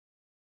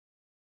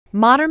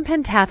Modern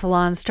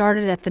pentathlon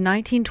started at the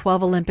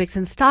 1912 Olympics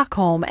in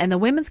Stockholm, and the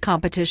women's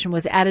competition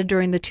was added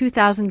during the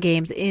 2000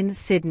 Games in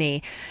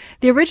Sydney.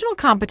 The original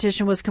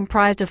competition was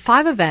comprised of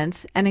 5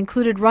 events and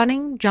included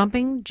running,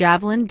 jumping,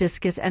 javelin,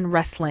 discus, and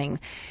wrestling.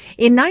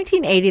 In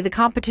 1980, the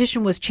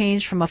competition was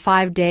changed from a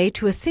 5-day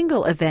to a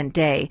single event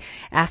day.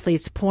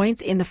 Athletes'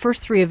 points in the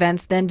first 3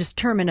 events then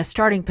determine a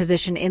starting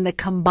position in the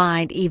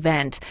combined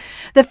event.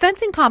 The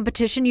fencing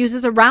competition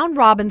uses a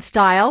round-robin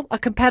style. A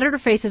competitor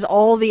faces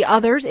all the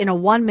others in a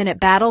 1-minute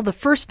battle. The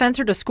first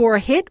fencer to score a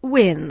hit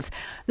wins.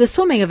 The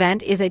swimming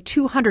event is a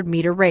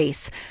 200-meter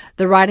race.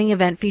 The riding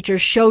event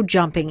features show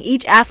jumping.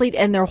 Each athlete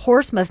and their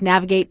horse must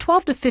navigate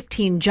 12 to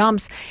 15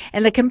 jumps,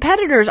 and the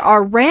competitors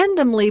are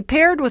randomly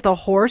paired with a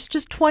horse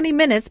just 20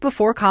 minutes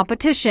before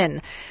competition.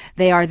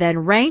 They are then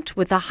ranked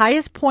with the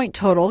highest point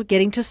total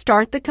getting to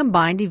start the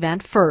combined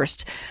event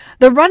first.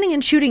 The running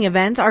and shooting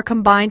events are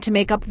combined to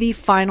make up the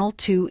final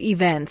 2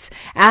 events.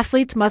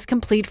 Athletes must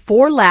complete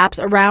 4 laps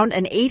around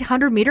an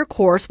 800-meter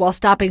course while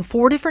stopping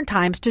 4 different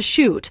times to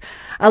shoot.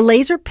 A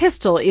laser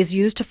pistol is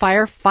used to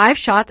fire 5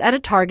 shots at a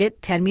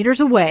target 10 meters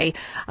away.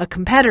 A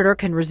competitor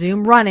can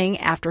resume running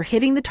after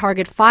hitting the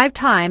target 5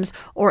 times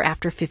or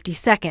after 50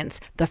 seconds.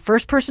 The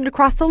first person to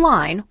cross the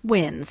line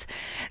wins.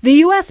 The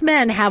U.S.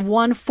 men have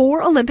won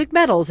 4 Olympic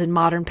medals in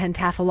modern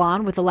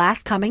pentathlon, with the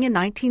last coming in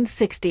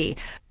 1960.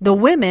 The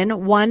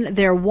women won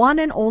their one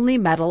and only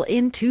medal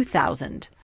in 2000.